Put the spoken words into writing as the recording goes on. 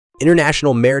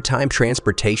International maritime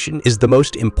transportation is the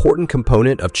most important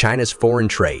component of China's foreign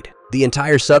trade. The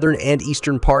entire southern and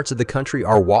eastern parts of the country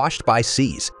are washed by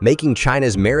seas, making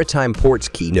China's maritime ports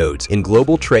key nodes in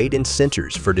global trade and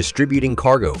centers for distributing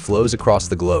cargo flows across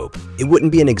the globe. It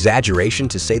wouldn't be an exaggeration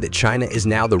to say that China is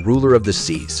now the ruler of the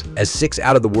seas, as 6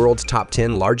 out of the world's top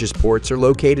 10 largest ports are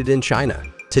located in China.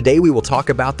 Today we will talk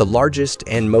about the largest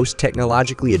and most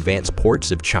technologically advanced ports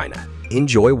of China.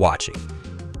 Enjoy watching.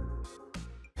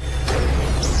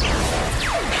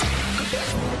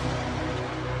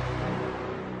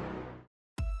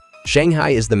 Shanghai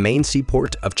is the main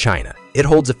seaport of China. It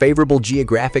holds a favorable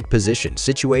geographic position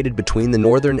situated between the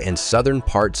northern and southern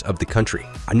parts of the country.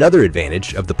 Another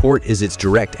advantage of the port is its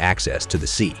direct access to the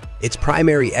sea. Its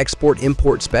primary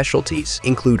export-import specialties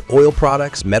include oil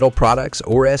products, metal products,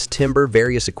 ores, timber,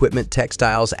 various equipment,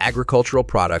 textiles, agricultural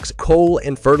products, coal,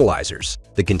 and fertilizers.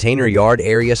 The container yard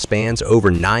area spans over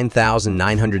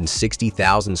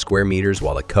 9,960,000 square meters,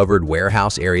 while the covered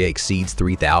warehouse area exceeds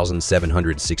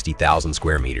 3,760,000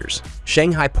 square meters.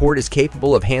 Shanghai Port is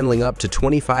capable of handling up to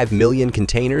 25 million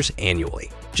containers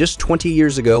annually. Just 20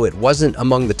 years ago, it wasn't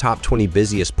among the top 20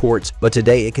 busiest ports, but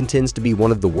today it contends to be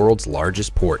one of the world's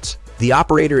largest ports. The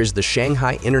operator is the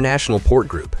Shanghai International Port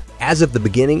Group. As of the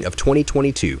beginning of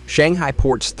 2022, Shanghai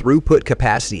Port's throughput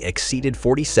capacity exceeded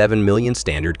 47 million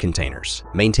standard containers,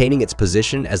 maintaining its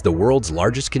position as the world's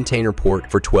largest container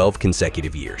port for 12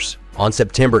 consecutive years. On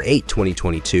September 8,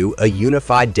 2022, a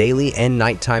unified daily and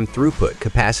nighttime throughput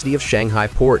capacity of Shanghai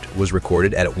Port was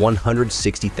recorded at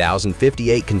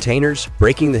 160,058 containers,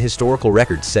 breaking the historical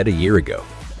record set a year ago.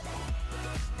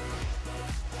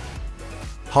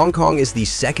 Hong Kong is the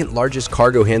second largest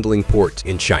cargo handling port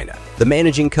in China. The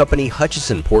managing company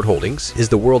Hutchison Port Holdings is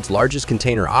the world's largest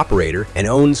container operator and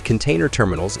owns container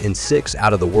terminals in 6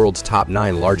 out of the world's top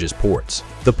 9 largest ports.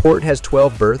 The port has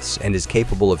 12 berths and is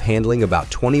capable of handling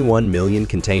about 21 million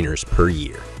containers per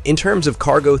year. In terms of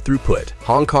cargo throughput,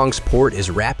 Hong Kong's port is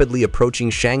rapidly approaching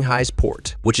Shanghai's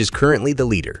port, which is currently the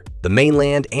leader. The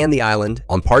mainland and the island,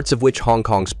 on parts of which Hong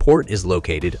Kong's port is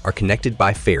located, are connected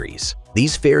by ferries.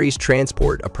 These ferries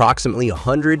transport approximately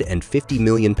 150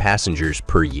 million passengers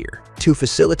per year. To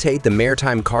facilitate the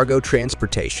maritime cargo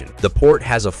transportation, the port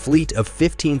has a fleet of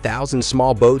 15,000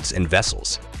 small boats and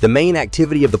vessels. The main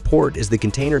activity of the port is the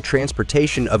container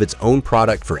transportation of its own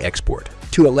product for export.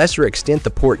 To a lesser extent, the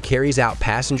port carries out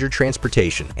passenger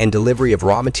transportation and delivery of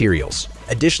raw materials.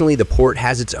 Additionally, the port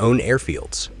has its own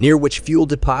airfields, near which fuel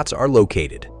depots are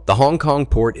located. The Hong Kong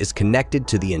port is connected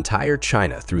to the entire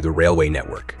China through the railway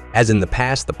network. As in the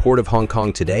past, the port of Hong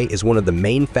Kong today is one of the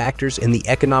main factors in the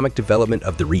economic development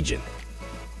of the region.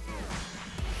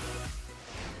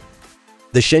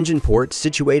 The Shenzhen port,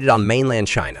 situated on mainland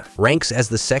China, ranks as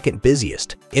the second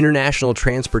busiest. International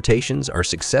transportations are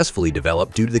successfully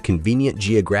developed due to the convenient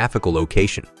geographical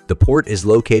location. The port is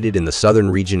located in the southern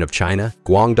region of China,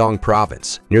 Guangdong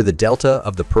Province, near the delta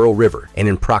of the Pearl River and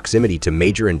in proximity to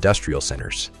major industrial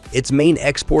centers. Its main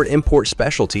export-import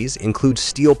specialties include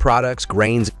steel products,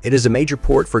 grains. It is a major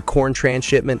port for corn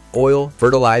transshipment, oil,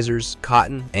 fertilizers,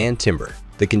 cotton, and timber.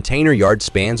 The container yard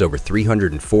spans over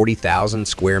 340,000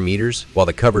 square meters, while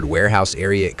the covered warehouse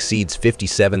area exceeds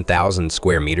 57,000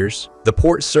 square meters. The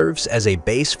port serves as a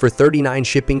base for 39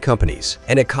 shipping companies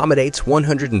and accommodates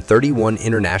 131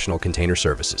 international container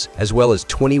services, as well as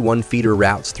 21 feeder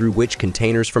routes through which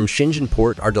containers from Shenzhen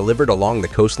Port are delivered along the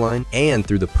coastline and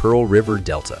through the Pearl River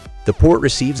Delta. The port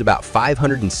receives about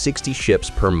 560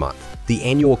 ships per month. The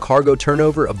annual cargo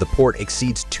turnover of the port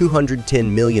exceeds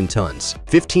 210 million tons,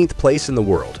 15th place in the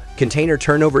world. Container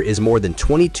turnover is more than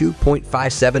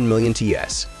 22.57 million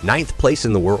TS, 9th place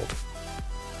in the world.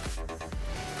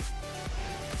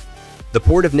 The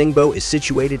port of Ningbo is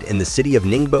situated in the city of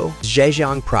Ningbo,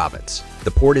 Zhejiang Province.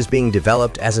 The port is being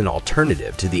developed as an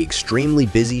alternative to the extremely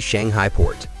busy Shanghai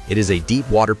port. It is a deep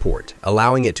water port,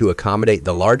 allowing it to accommodate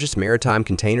the largest maritime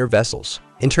container vessels.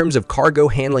 In terms of cargo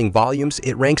handling volumes,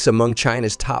 it ranks among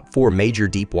China's top 4 major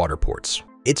deep water ports.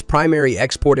 Its primary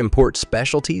export-import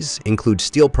specialties include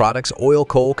steel products, oil,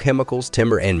 coal, chemicals,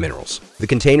 timber, and minerals. The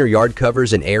container yard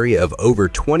covers an area of over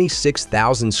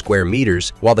 26,000 square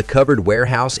meters, while the covered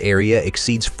warehouse area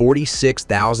exceeds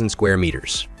 46,000 square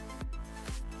meters.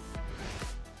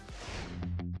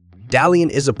 Dalian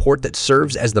is a port that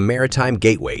serves as the maritime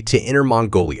gateway to Inner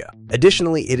Mongolia.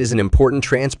 Additionally, it is an important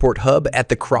transport hub at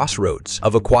the crossroads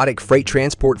of aquatic freight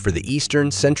transport for the eastern,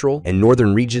 central, and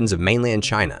northern regions of mainland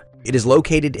China. It is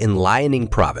located in Liaoning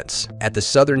Province, at the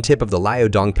southern tip of the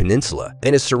Liaodong Peninsula,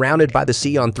 and is surrounded by the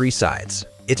sea on 3 sides.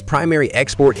 Its primary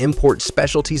export-import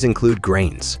specialties include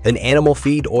grains, and animal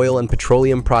feed, oil and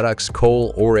petroleum products,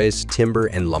 coal, ores, timber,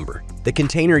 and lumber. The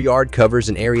container yard covers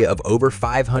an area of over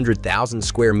 500,000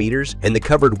 square meters, and the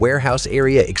covered warehouse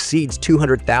area exceeds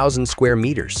 200,000 square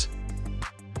meters.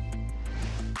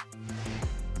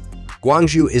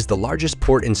 Guangzhou is the largest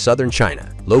port in southern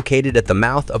China, located at the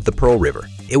mouth of the Pearl River.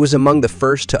 It was among the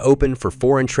first to open for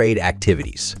foreign trade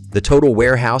activities. The total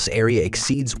warehouse area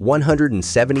exceeds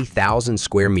 170,000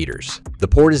 square meters. The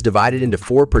port is divided into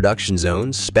 4 production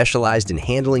zones specialized in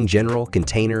handling general,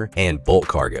 container, and bulk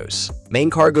cargoes. Main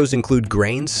cargoes include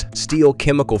grains, steel,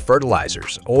 chemical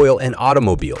fertilizers, oil, and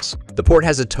automobiles. The port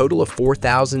has a total of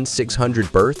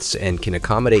 4,600 berths and can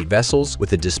accommodate vessels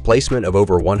with a displacement of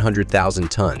over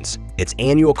 100,000 tons. Its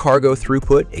annual cargo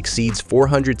throughput exceeds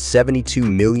 472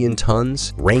 million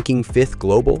tons, ranking 5th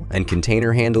global, and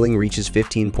container handling reaches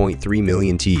 15.3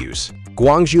 million TEUs.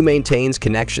 Guangzhou maintains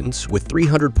connections with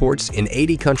 300 ports in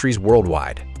 80 countries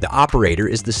worldwide. The operator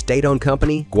is the state-owned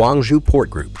company Guangzhou Port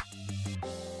Group.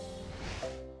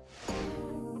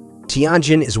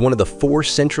 Tianjin is one of the 4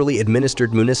 centrally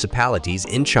administered municipalities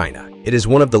in China. It is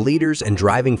one of the leaders and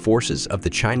driving forces of the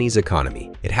Chinese economy.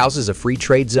 It houses a free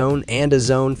trade zone and a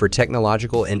zone for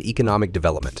technological and economic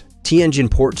development.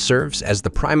 Tianjin Port serves as the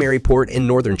primary port in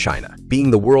northern China, being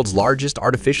the world's largest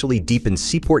artificially deepened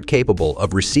seaport capable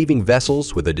of receiving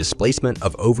vessels with a displacement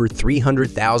of over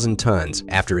 300,000 tons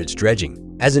after its dredging.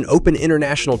 As an open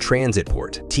international transit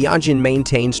port, Tianjin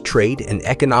maintains trade and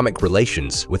economic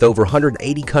relations with over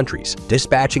 180 countries,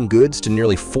 dispatching goods to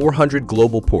nearly 400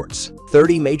 global ports.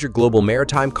 30 major global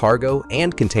maritime cargo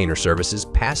and container services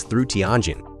pass through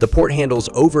Tianjin. The port handles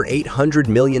over 800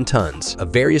 million tons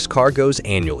of various cargoes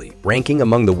annually, ranking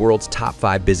among the world's top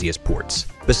 5 busiest ports.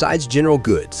 Besides general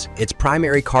goods, its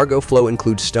primary cargo flow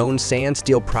includes stone, sand,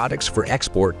 steel products for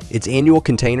export. Its annual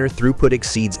container throughput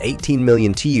exceeds 18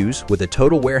 million TEUs with a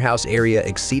total warehouse area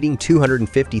exceeding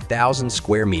 250,000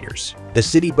 square meters. The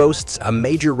city boasts a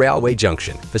major railway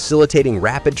junction, facilitating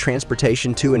rapid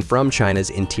transportation to and from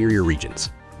China's interior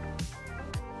regions.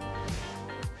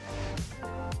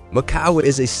 Macau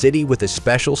is a city with a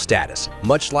special status,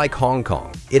 much like Hong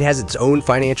Kong. It has its own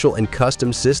financial and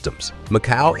customs systems.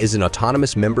 Macau is an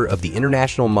autonomous member of the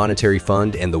International Monetary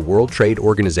Fund and the World Trade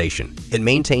Organization. It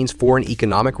maintains foreign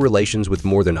economic relations with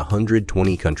more than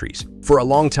 120 countries. For a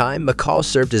long time, Macau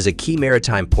served as a key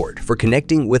maritime port for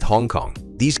connecting with Hong Kong.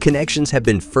 These connections have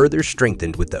been further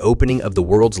strengthened with the opening of the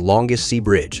world's longest sea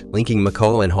bridge, linking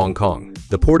Macau and Hong Kong.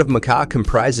 The Port of Macau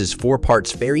comprises 4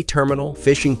 parts: ferry terminal,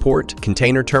 fishing port,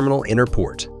 container terminal, inner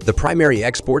port. The primary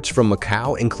exports from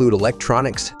Macau include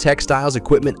electronics, textiles,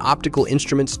 equipment, optical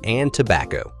instruments, and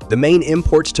tobacco. The main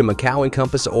imports to Macau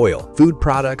encompass oil, food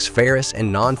products, ferrous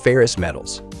and non-ferrous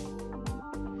metals.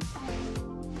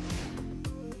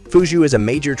 Fuzhou is a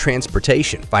major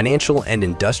transportation, financial, and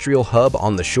industrial hub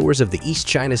on the shores of the East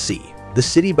China Sea. The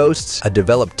city boasts a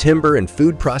developed timber and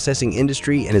food processing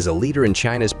industry and is a leader in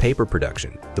China's paper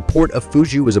production. The port of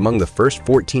Fuzhou was among the first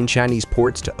 14 Chinese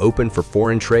ports to open for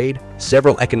foreign trade.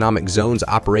 Several economic zones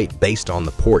operate based on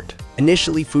the port.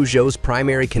 Initially, Fuzhou's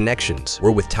primary connections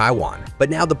were with Taiwan, but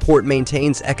now the port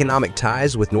maintains economic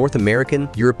ties with North American,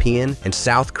 European, and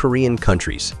South Korean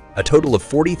countries. A total of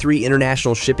 43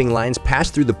 international shipping lines pass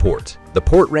through the port. The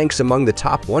port ranks among the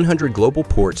top 100 global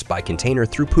ports by container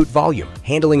throughput volume,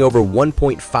 handling over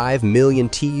 1.5 million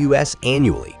TEUs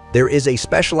annually. There is a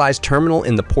specialized terminal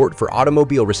in the port for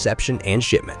automobile reception and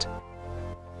shipment.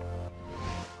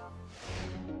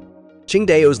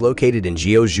 Qingdao is located in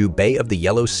Jiuzhou Bay of the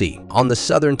Yellow Sea, on the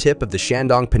southern tip of the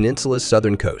Shandong Peninsula's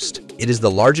southern coast. It is the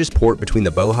largest port between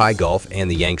the Bohai Gulf and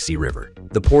the Yangtze River.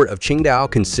 The port of Qingdao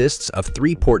consists of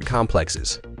 3 port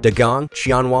complexes: Dagang,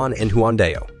 Xianwan, and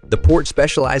Huandao. The port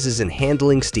specializes in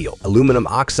handling steel, aluminum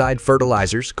oxide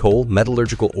fertilizers, coal,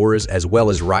 metallurgical ores, as well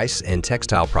as rice and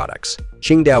textile products.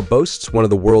 Qingdao boasts one of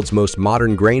the world's most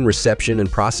modern grain reception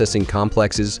and processing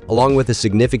complexes, along with a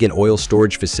significant oil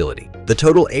storage facility. The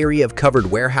total area of covered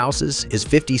warehouses is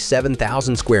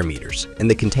 57,000 square meters, and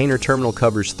the container terminal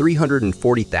covers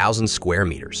 340,000 square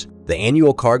meters. The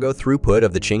annual cargo throughput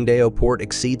of the Qingdao port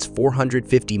exceeds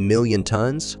 450 million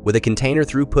tons, with a container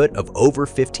throughput of over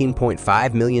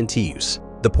 15.5 million TEUs.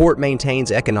 The port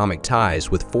maintains economic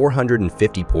ties with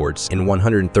 450 ports in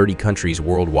 130 countries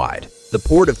worldwide. The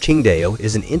port of Qingdao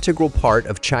is an integral part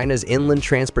of China's inland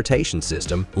transportation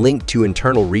system, linked to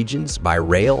internal regions by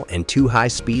rail and 2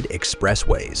 high-speed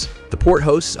expressways. The port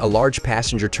hosts a large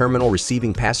passenger terminal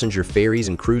receiving passenger ferries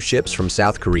and cruise ships from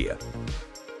South Korea.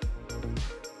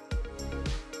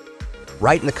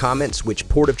 Write in the comments which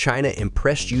port of China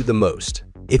impressed you the most.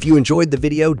 If you enjoyed the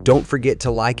video, don't forget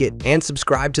to like it and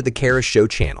subscribe to the Kara Show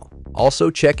channel. Also,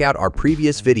 check out our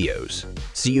previous videos.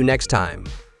 See you next time.